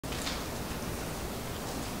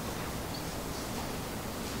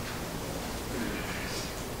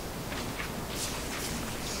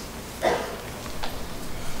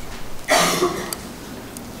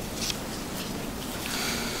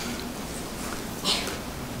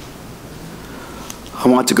I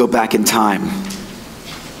want to go back in time.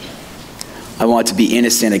 I want to be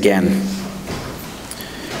innocent again.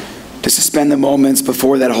 To suspend the moments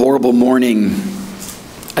before that horrible morning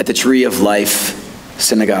at the Tree of Life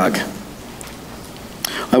synagogue.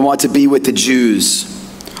 I want to be with the Jews,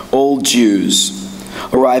 old Jews,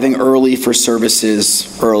 arriving early for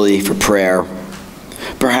services, early for prayer,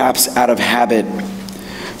 perhaps out of habit,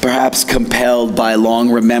 perhaps compelled by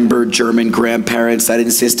long-remembered German grandparents that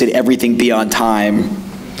insisted everything be on time,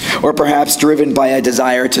 or perhaps driven by a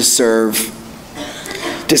desire to serve,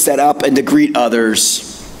 to set up and to greet others.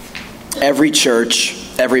 Every church,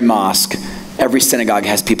 every mosque, every synagogue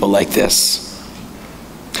has people like this.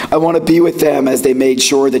 I want to be with them as they made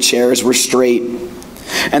sure the chairs were straight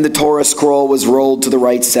and the Torah scroll was rolled to the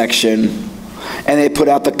right section, and they put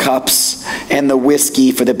out the cups and the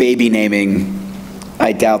whiskey for the baby naming.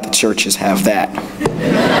 I doubt the churches have that.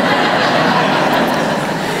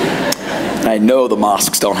 I know the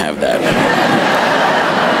mosques don't have that.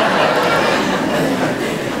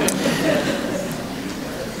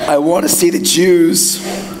 I want to see the Jews.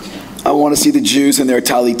 I want to see the Jews in their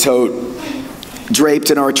talitot, draped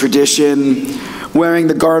in our tradition, wearing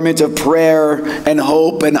the garment of prayer and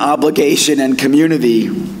hope and obligation and community.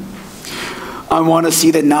 I want to see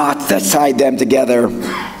the knots that tied them together,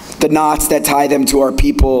 the knots that tie them to our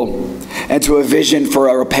people and to a vision for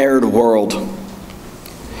a repaired world.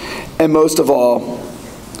 And most of all,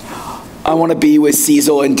 I want to be with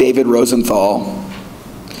Cecil and David Rosenthal,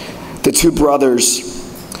 the two brothers,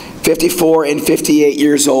 54 and 58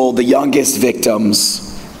 years old, the youngest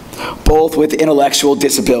victims, both with intellectual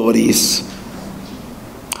disabilities.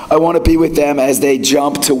 I want to be with them as they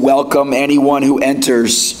jump to welcome anyone who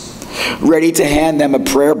enters, ready to hand them a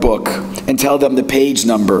prayer book and tell them the page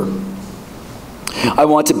number. I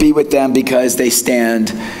want to be with them because they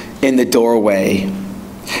stand in the doorway.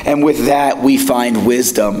 And with that, we find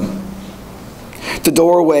wisdom. The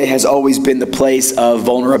doorway has always been the place of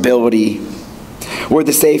vulnerability, where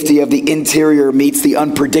the safety of the interior meets the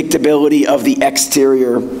unpredictability of the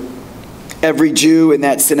exterior. Every Jew in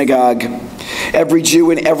that synagogue, every Jew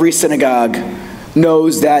in every synagogue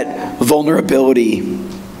knows that vulnerability,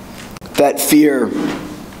 that fear.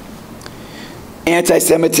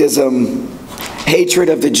 Anti-Semitism, hatred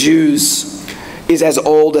of the Jews, is as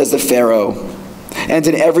old as the Pharaoh. And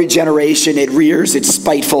in every generation it rears its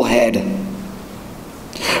spiteful head.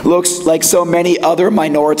 Looks like so many other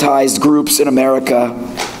minoritized groups in America,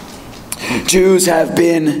 Jews have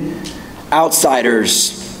been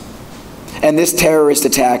outsiders. And this terrorist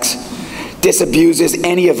attack disabuses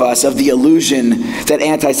any of us of the illusion that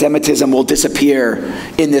anti-Semitism will disappear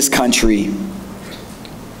in this country.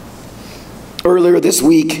 Earlier this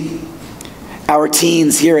week, our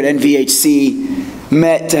teens here at NVHC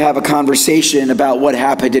met to have a conversation about what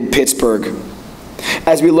happened in Pittsburgh.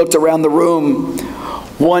 As we looked around the room,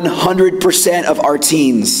 100% of our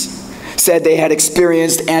teens said they had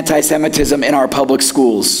experienced anti-Semitism in our public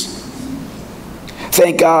schools.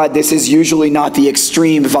 Thank God this is usually not the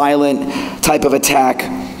extreme violent type of attack,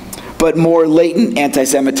 but more latent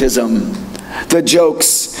anti-Semitism. The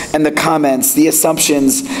jokes and the comments, the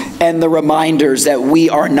assumptions and the reminders that we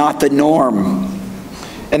are not the norm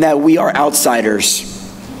and that we are outsiders.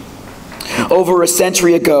 Over a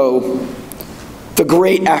century ago, the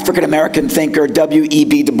great African-American thinker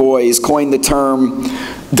W.E.B. Du Bois coined the term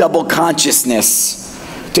double consciousness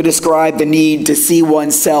to describe the need to see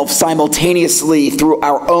oneself simultaneously through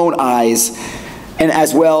our own eyes and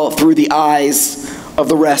as well through the eyes of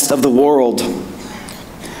the rest of the world.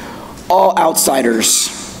 All outsiders,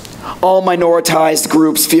 all minoritized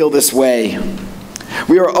groups feel this way.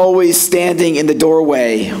 We are always standing in the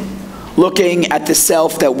doorway, looking at the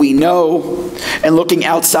self that we know and looking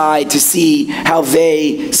outside to see how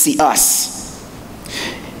they see us.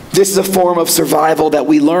 This is a form of survival that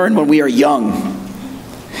we learn when we are young.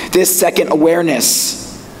 This second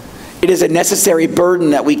awareness, it is a necessary burden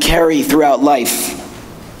that we carry throughout life.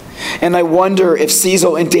 And I wonder if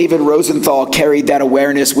Cecil and David Rosenthal carried that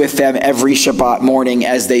awareness with them every Shabbat morning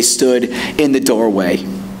as they stood in the doorway.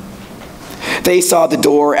 They saw the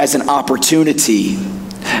door as an opportunity,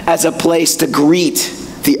 as a place to greet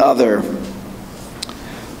the other.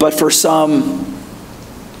 But for some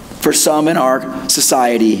in our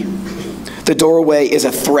society, the doorway is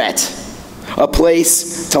a threat, a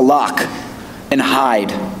place to lock and hide.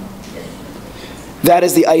 That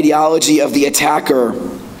is the ideology of the attacker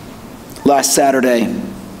last Saturday.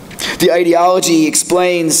 The ideology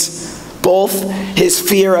explains both his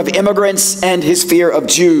fear of immigrants and his fear of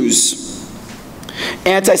Jews.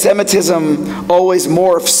 Anti-Semitism always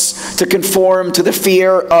morphs to conform to the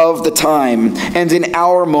fear of the time. And in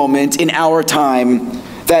our moment, in our time,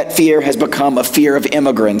 that fear has become a fear of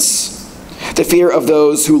immigrants, the fear of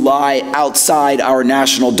those who lie outside our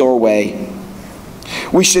national doorway.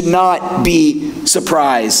 We should not be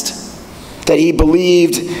surprised that he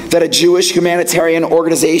believed that a Jewish humanitarian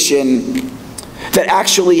organization that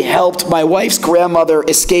actually helped my wife's grandmother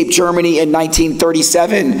escape Germany in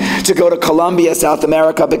 1937 to go to Colombia, South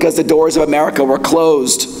America, because the doors of America were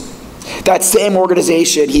closed. That same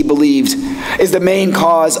organization, he believed, is the main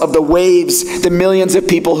cause of the waves, the millions of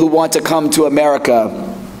people who want to come to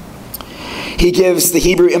America. He gives the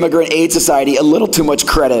Hebrew Immigrant Aid Society a little too much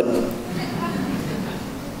credit.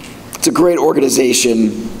 It's a great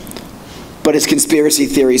organization, but his conspiracy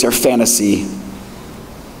theories are fantasy.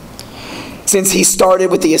 Since he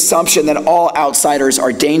started with the assumption that all outsiders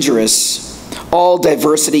are dangerous, all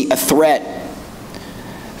diversity a threat,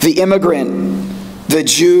 the immigrant, the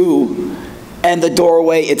Jew, and the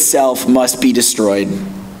doorway itself must be destroyed.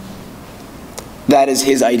 That is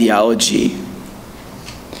his ideology.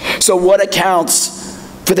 So what accounts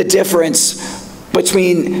for the difference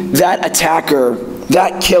between that attacker,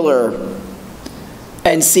 that killer,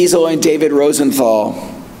 and Cecil and David Rosenthal?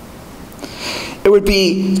 It would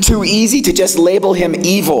be too easy to just label him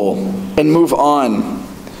evil and move on.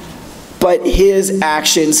 But his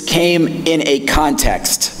actions came in a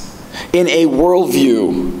context, in a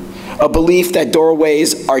worldview, a belief that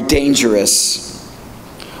doorways are dangerous.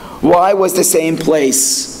 Why was the same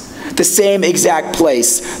place, the same exact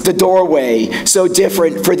place, the doorway, so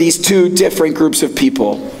different for these two different groups of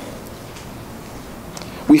people?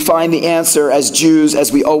 We find the answer as Jews,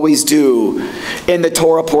 as we always do, in the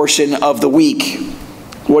Torah portion of the week.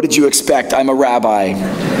 What did you expect? I'm a rabbi.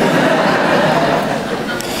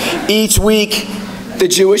 Each week, the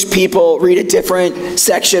Jewish people read a different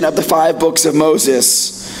section of the 5 books of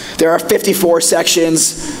Moses. There are 54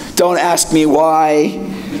 sections. Don't ask me why.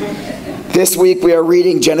 This week we are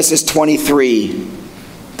reading Genesis 23,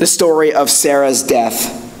 the story of Sarah's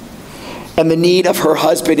death and the need of her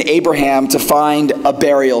husband Abraham to find a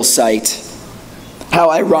burial site. How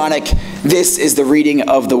ironic, this is the reading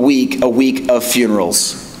of the week, a week of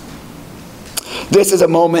funerals. This is a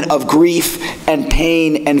moment of grief and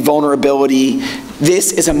pain and vulnerability.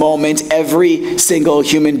 This is a moment every single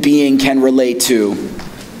human being can relate to.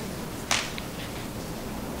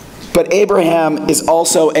 But Abraham is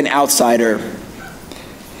also an outsider.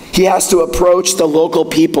 He has to approach the local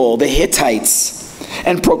people, the Hittites,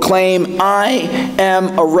 and proclaim, I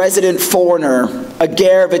am a resident foreigner, a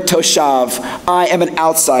ger v'toshav. I am an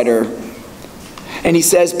outsider. And he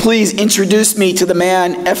says, please introduce me to the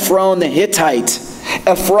man Ephron the Hittite.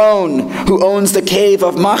 Ephron, who owns the cave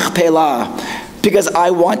of Machpelah, because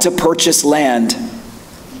I want to purchase land.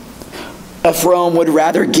 Ephron would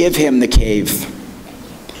rather give him the cave,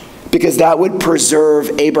 because that would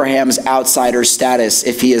preserve Abraham's outsider status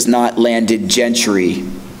if he is not landed gentry.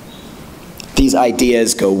 These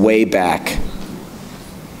ideas go way back.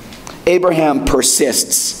 Abraham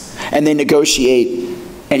persists, and they negotiate,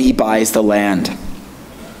 and he buys the land.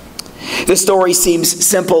 The story seems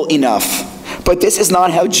simple enough, but this is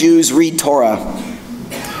not how Jews read Torah.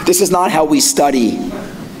 This is not how we study.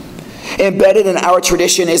 Embedded in our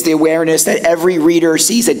tradition is the awareness that every reader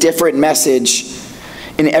sees a different message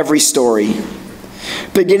in every story.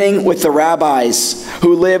 Beginning with the rabbis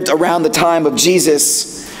who lived around the time of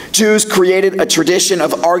Jesus, Jews created a tradition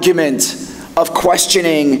of argument, of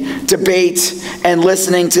questioning, debate, and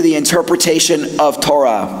listening to the interpretation of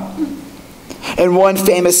Torah. In one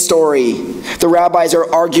famous story, the rabbis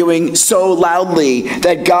are arguing so loudly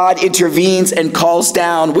that God intervenes and calls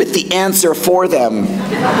down with the answer for them.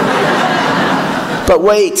 But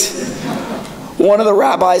wait, one of the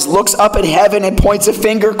rabbis looks up at heaven and points a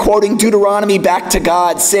finger, quoting Deuteronomy back to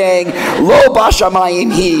God, saying, Lo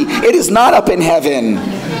bashamayim hi, it is not up in heaven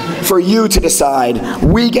for you to decide.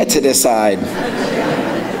 We get to decide.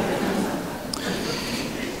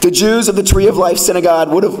 The Jews of the Tree of Life Synagogue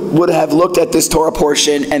would have looked at this Torah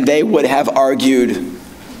portion and they would have argued,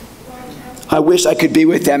 I wish I could be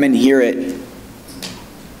with them and hear it.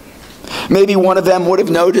 Maybe one of them would have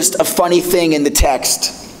noticed a funny thing in the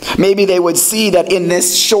text. Maybe they would see that in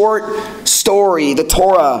this short story, the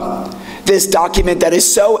Torah, this document that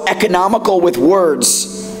is so economical with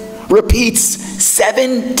words, repeats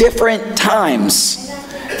 7 different times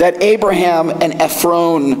that Abraham and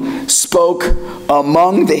Ephron spoke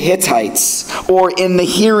among the Hittites, or in the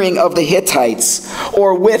hearing of the Hittites,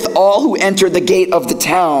 or with all who entered the gate of the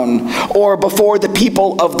town, or before the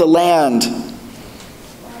people of the land.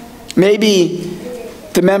 Maybe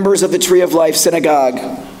the members of the Tree of Life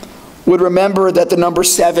Synagogue would remember that the number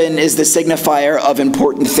 7 is the signifier of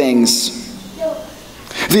important things.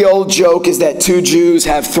 The old joke is that 2 Jews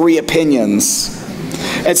have 3 opinions.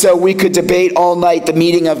 And so we could debate all night the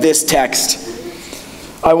meaning of this text.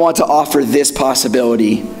 I want to offer this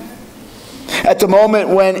possibility. At the moment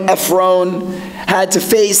when Ephron had to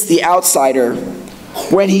face the outsider,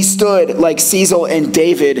 when he stood like Cecil and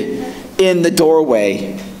David in the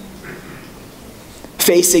doorway,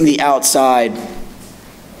 facing the outside,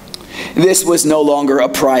 this was no longer a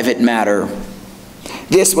private matter.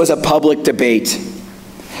 This was a public debate.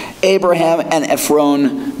 Abraham and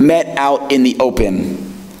Ephron met out in the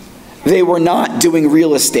open. They were not doing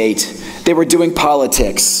real estate. They were doing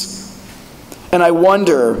politics. And I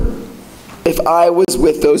wonder if I was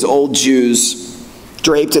with those old Jews,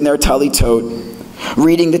 draped in their talitot,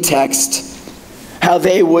 reading the text, how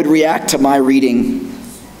they would react to my reading.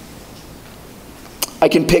 I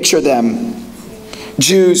can picture them,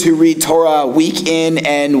 Jews who read Torah week in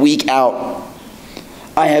and week out.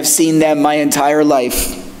 I have seen them my entire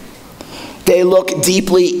life. They look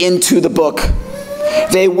deeply into the book.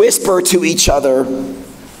 They whisper to each other.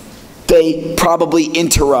 They probably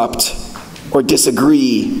interrupt or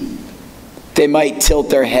disagree. They might tilt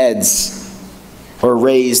their heads or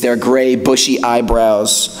raise their gray, bushy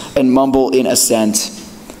eyebrows and mumble in assent.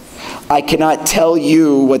 I cannot tell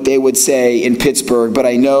you what they would say in Pittsburgh, but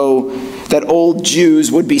I know that old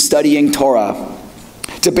Jews would be studying Torah,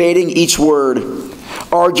 debating each word,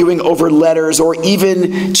 arguing over letters, or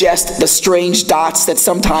even just the strange dots that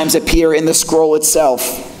sometimes appear in the scroll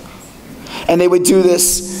itself. And they would do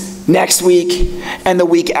this next week, and the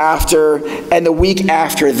week after, and the week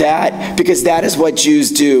after that, because that is what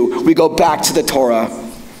Jews do. We go back to the Torah.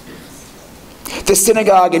 The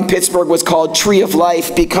synagogue in Pittsburgh was called Tree of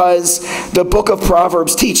Life because the book of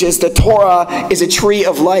Proverbs teaches the Torah is a tree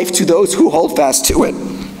of life to those who hold fast to it.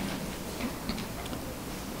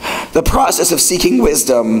 The process of seeking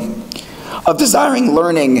wisdom, of desiring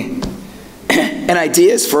learning and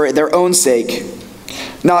ideas for their own sake,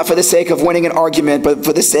 not for the sake of winning an argument, but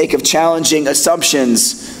for the sake of challenging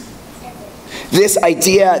assumptions. This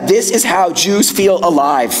idea, this is how Jews feel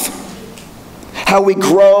alive. How we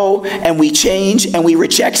grow and we change and we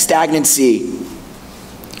reject stagnancy.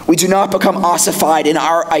 We do not become ossified in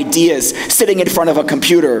our ideas sitting in front of a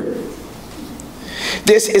computer.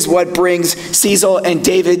 This is what brings Cecil and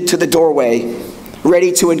David to the doorway,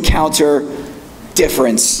 ready to encounter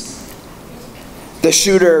difference. The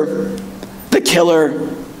shooter, the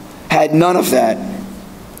killer, had none of that.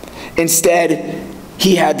 Instead,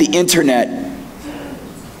 he had the internet.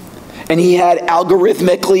 And he had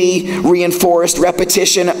algorithmically reinforced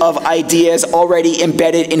repetition of ideas already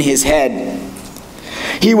embedded in his head.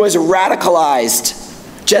 He was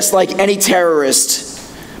radicalized, just like any terrorist,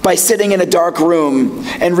 by sitting in a dark room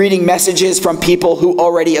and reading messages from people who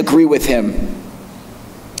already agree with him.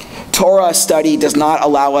 Torah study does not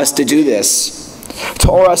allow us to do this.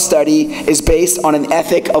 Torah study is based on an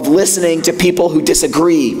ethic of listening to people who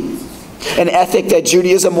disagree. An ethic that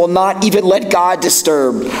Judaism will not even let God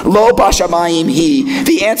disturb. Lo bashamayim hi.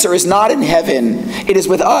 The answer is not in heaven. It is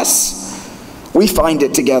with us. We find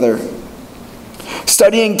it together.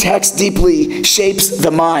 Studying text deeply shapes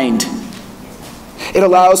the mind. It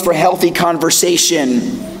allows for healthy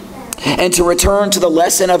conversation. And to return to the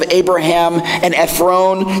lesson of Abraham and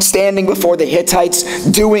Ephron standing before the Hittites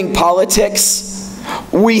doing politics,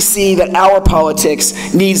 we see that our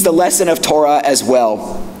politics needs the lesson of Torah as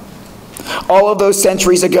well. All of those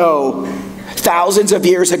centuries ago, thousands of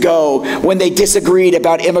years ago, when they disagreed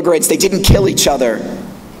about immigrants, they didn't kill each other.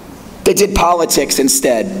 They did politics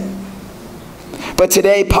instead. But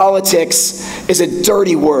today, politics is a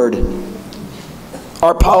dirty word.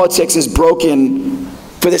 Our politics is broken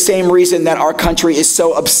for the same reason that our country is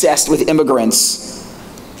so obsessed with immigrants.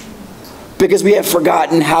 Because we have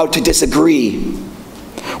forgotten how to disagree.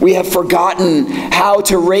 We have forgotten how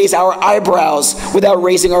to raise our eyebrows without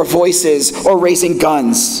raising our voices or raising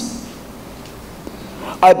guns.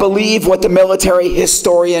 I believe what the military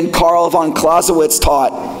historian Karl von Clausewitz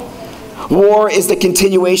taught. War is the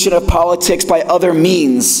continuation of politics by other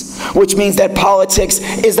means, which means that politics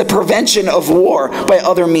is the prevention of war by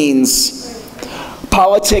other means.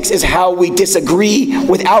 Politics is how we disagree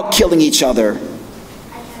without killing each other.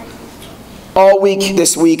 All week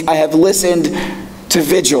this week, I have listened to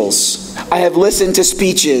vigils. I have listened to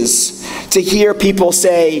speeches, to hear people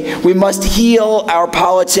say we must heal our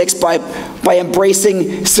politics by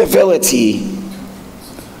embracing civility.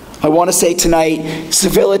 I want to say tonight,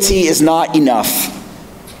 civility is not enough.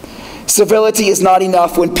 Civility is not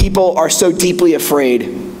enough when people are so deeply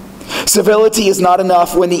afraid. Civility is not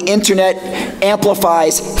enough when the internet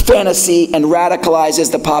amplifies fantasy and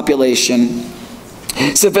radicalizes the population.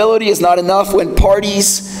 Civility is not enough when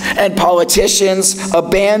parties and politicians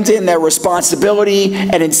abandon their responsibility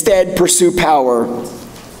and instead pursue power.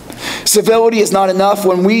 Civility is not enough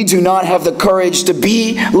when we do not have the courage to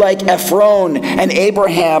be like Ephron and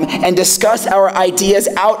Abraham and discuss our ideas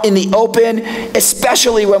out in the open,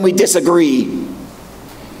 especially when we disagree.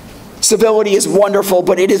 Civility is wonderful,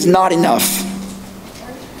 but it is not enough.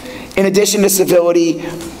 In addition to civility,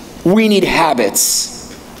 we need habits.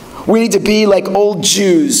 We need to be like old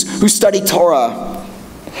Jews who study Torah.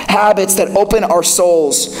 Habits that open our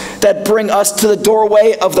souls, that bring us to the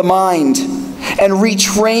doorway of the mind, and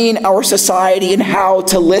retrain our society in how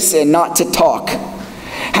to listen, not to talk,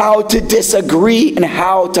 how to disagree, and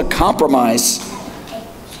how to compromise.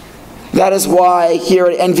 That is why here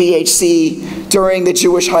at NVHC, during the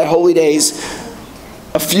Jewish High Holy Days,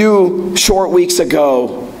 a few short weeks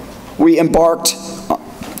ago, we embarked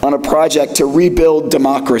on a project to rebuild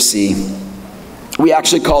democracy. We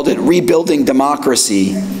actually called it Rebuilding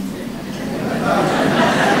Democracy.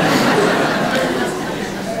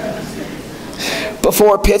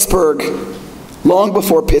 Before Pittsburgh, long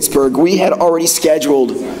before Pittsburgh, we had already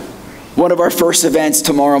scheduled one of our first events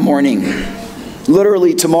tomorrow morning.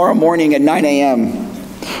 Literally tomorrow morning at 9 a.m.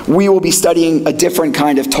 We will be studying a different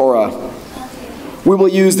kind of Torah. We will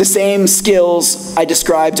use the same skills I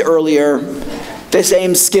described earlier, the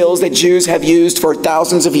same skills that Jews have used for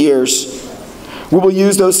thousands of years. We will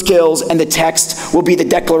use those skills, and the text will be the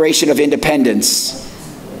Declaration of Independence.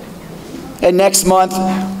 And next month,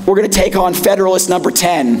 we're going to take on Federalist number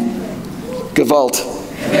 10, Gewalt.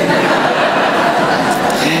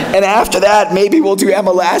 And after that, maybe we'll do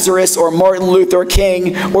Emma Lazarus or Martin Luther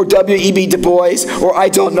King or W.E.B. Du Bois, or I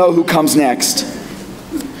don't know who comes next.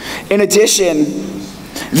 In addition,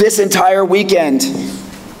 this entire weekend,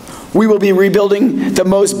 we will be rebuilding the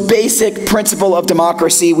most basic principle of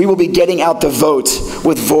democracy. We will be getting out the vote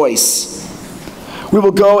with voice. We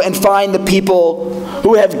will go and find the people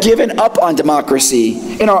who have given up on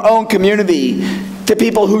democracy in our own community, the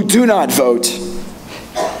people who do not vote.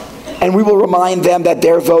 And we will remind them that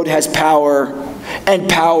their vote has power, and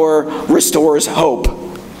power restores hope.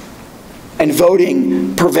 And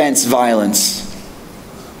voting prevents violence.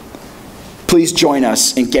 Please join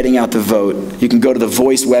us in getting out the vote. You can go to the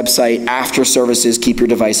Voice website after services. Keep your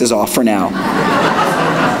devices off for now.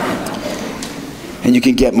 And you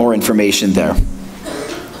can get more information there.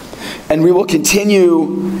 And we will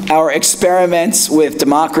continue our experiments with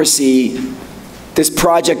democracy, this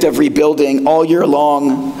project of rebuilding, all year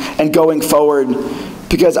long and going forward,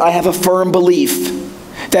 because I have a firm belief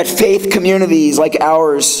that faith communities like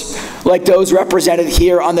ours, like those represented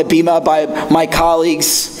here on the Bima by my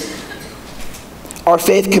colleagues, our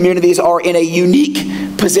faith communities are in a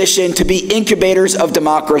unique position to be incubators of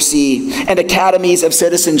democracy and academies of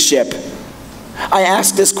citizenship. I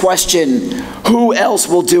ask this question: who else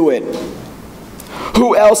will do it?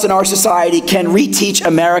 Who else in our society can reteach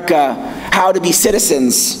America how to be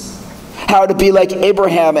citizens, how to be like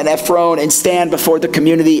Abraham and Ephron and stand before the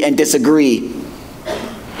community and disagree?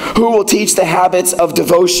 Who will teach the habits of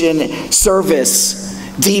devotion, service,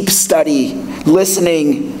 deep study,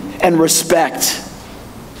 listening, and respect?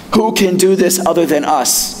 Who can do this other than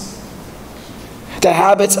us? The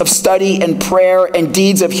habits of study and prayer and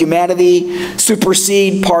deeds of humanity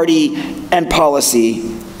supersede party and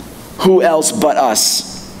policy. Who else but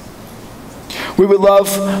us? We would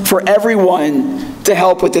love for everyone to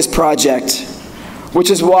help with this project,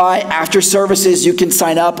 which is why after services you can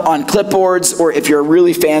sign up on clipboards, or if you're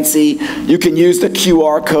really fancy, you can use the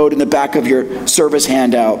QR code in the back of your service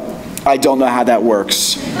handout. I don't know how that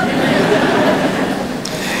works.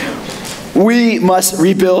 We must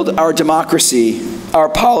rebuild our democracy, our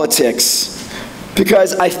politics,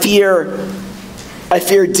 because I fear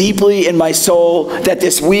deeply in my soul that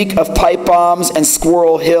this week of pipe bombs and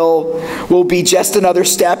Squirrel Hill will be just another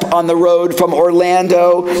step on the road from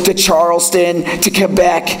Orlando to Charleston to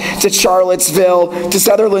Quebec to Charlottesville to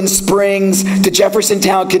Sutherland Springs to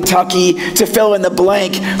Jeffersontown, Kentucky, to fill in the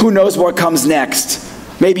blank. Who knows what comes next?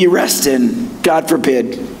 Maybe Reston, God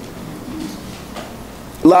forbid.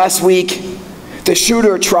 Last week, the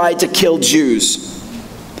shooter tried to kill Jews,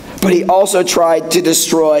 but he also tried to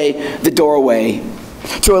destroy the doorway,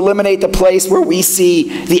 to eliminate the place where we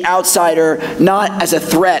see the outsider not as a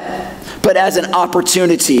threat, but as an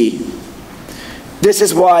opportunity. This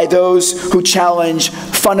is why those who challenge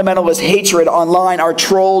fundamentalist hatred online are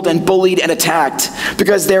trolled and bullied and attacked,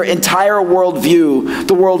 because their entire worldview,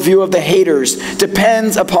 the worldview of the haters,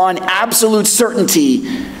 depends upon absolute certainty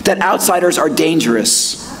that outsiders are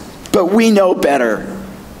dangerous. But we know better.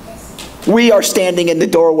 We are standing in the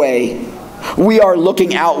doorway. We are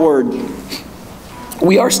looking outward.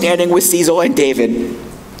 We are standing with Cecil and David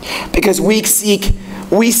because we seek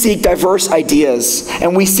diverse ideas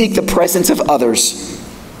and we seek the presence of others.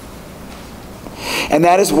 And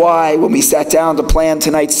that is why when we sat down to plan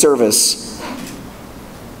tonight's service,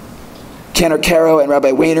 Ken Caro and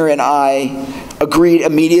Rabbi Weiner and I agreed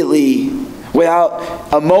immediately,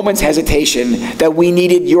 without a moment's hesitation, that we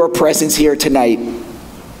needed your presence here tonight.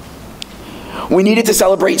 We needed to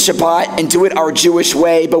celebrate Shabbat and do it our Jewish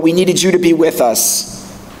way, but we needed you to be with us.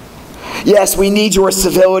 Yes, we need your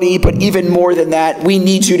civility, but even more than that, we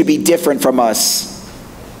need you to be different from us.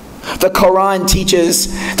 The Quran teaches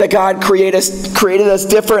that God created us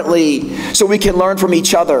differently so we can learn from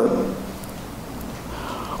each other.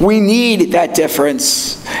 We need that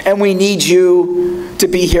difference, and we need you to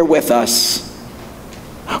be here with us.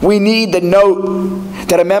 We need the note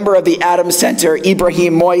that a member of the Adams Center,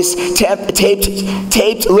 Ibrahim Moise,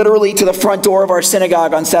 taped literally to the front door of our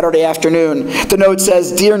synagogue on Saturday afternoon. The note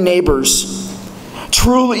says, "Dear neighbors,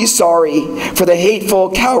 truly sorry for the hateful,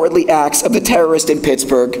 cowardly acts of the terrorists in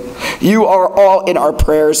Pittsburgh. You are all in our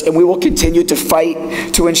prayers, and we will continue to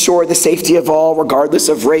fight to ensure the safety of all, regardless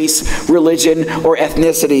of race, religion, or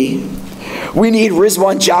ethnicity." We need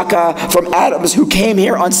Rizwan Jaka from Adams, who came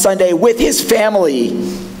here on Sunday with his family,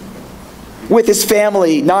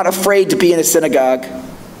 not afraid to be in a synagogue.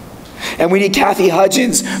 And we need Kathy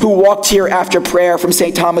Hudgens, who walked here after prayer from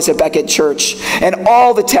St. Thomas at Becket Church. And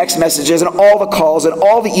all the text messages and all the calls and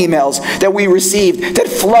all the emails that we received that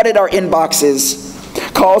flooded our inboxes.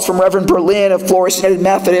 Calls from Reverend Berlin of Florist United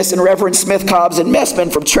Methodist and Reverend Smith Cobbs and Messman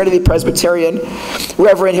from Trinity Presbyterian,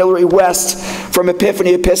 Reverend Hillary West from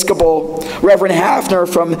Epiphany Episcopal, Reverend Hafner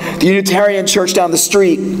from the Unitarian Church down the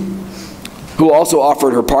street, who also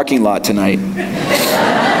offered her parking lot tonight.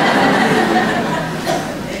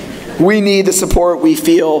 We need the support we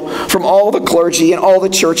feel from all the clergy and all the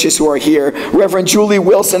churches who are here. Reverend Julie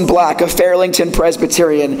Wilson Black of Fairlington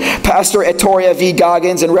Presbyterian, Pastor Etoria V.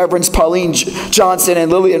 Goggins, and Reverends Pauline Johnson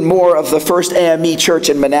and Lillian Moore of the First AME Church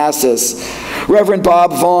in Manassas. Reverend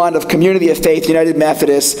Bob Vaughn of Community of Faith United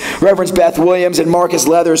Methodist, Reverends Beth Williams and Marcus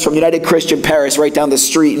Leathers from United Christian Paris right down the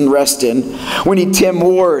street in Reston. We need Tim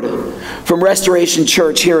Ward from Restoration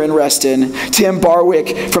Church here in Reston, Tim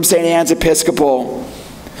Barwick from St. Anne's Episcopal.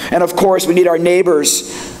 And of course, we need our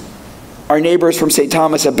neighbors from St.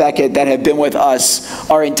 Thomas of Becket that have been with us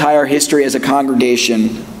our entire history as a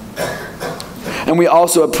congregation. And we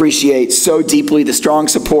also appreciate so deeply the strong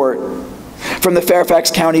support from the Fairfax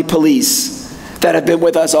County Police that have been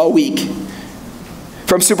with us all week.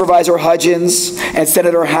 From Supervisor Hudgens and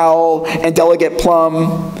Senator Howell and Delegate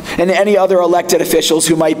Plum and any other elected officials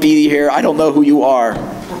who might be here. I don't know who you are.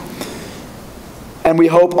 And we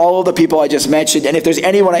hope all of the people I just mentioned, and if there's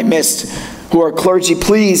anyone I missed who are clergy,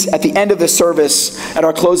 please, at the end of the service, at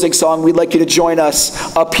our closing song, we'd like you to join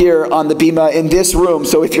us up here on the bima in this room.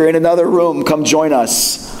 So if you're in another room, come join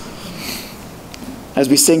us as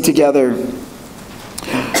we sing together.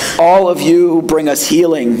 All of you bring us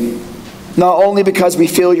healing, not only because we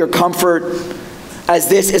feel your comfort, as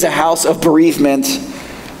this is a house of bereavement,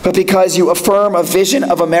 but because you affirm a vision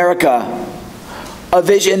of America, a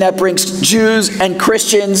vision that brings Jews and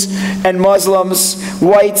Christians and Muslims,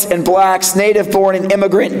 whites and blacks, native-born and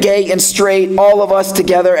immigrant, gay and straight, all of us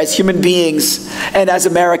together as human beings and as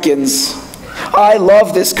Americans. I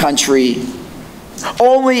love this country.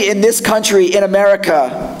 Only in this country, in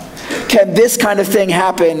America, can this kind of thing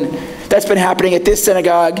happen that's been happening at this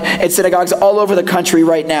synagogue and synagogues all over the country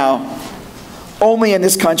right now. Only in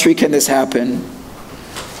this country can this happen.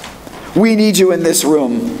 We need you in this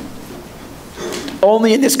room.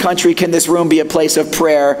 Only in this country can this room be a place of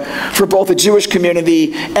prayer for both the Jewish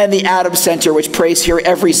community and the Adams Center, which prays here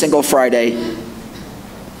every single Friday.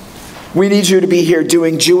 We need you to be here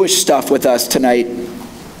doing Jewish stuff with us tonight.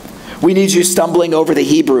 We need you stumbling over the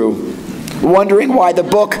Hebrew, wondering why the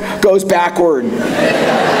book goes backward.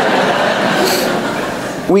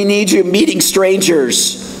 We need you meeting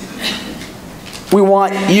strangers. We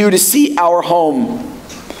want you to see our home,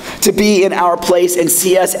 to be in our place and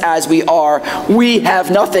see us as we are. We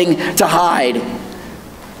have nothing to hide.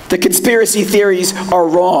 The conspiracy theories are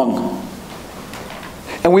wrong.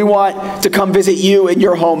 And we want to come visit you in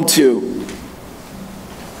your home too.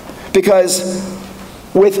 Because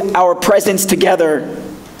with our presence together,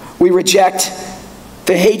 we reject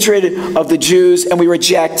the hatred of the Jews and we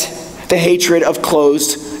reject the hatred of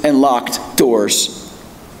closed and locked doors.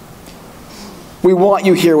 We want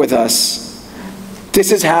you here with us.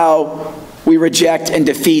 This is how we reject and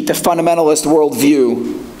defeat the fundamentalist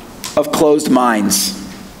worldview of closed minds.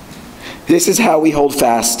 This is how we hold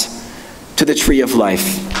fast to the tree of life.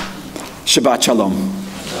 Shabbat Shalom.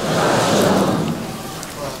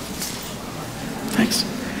 Thanks.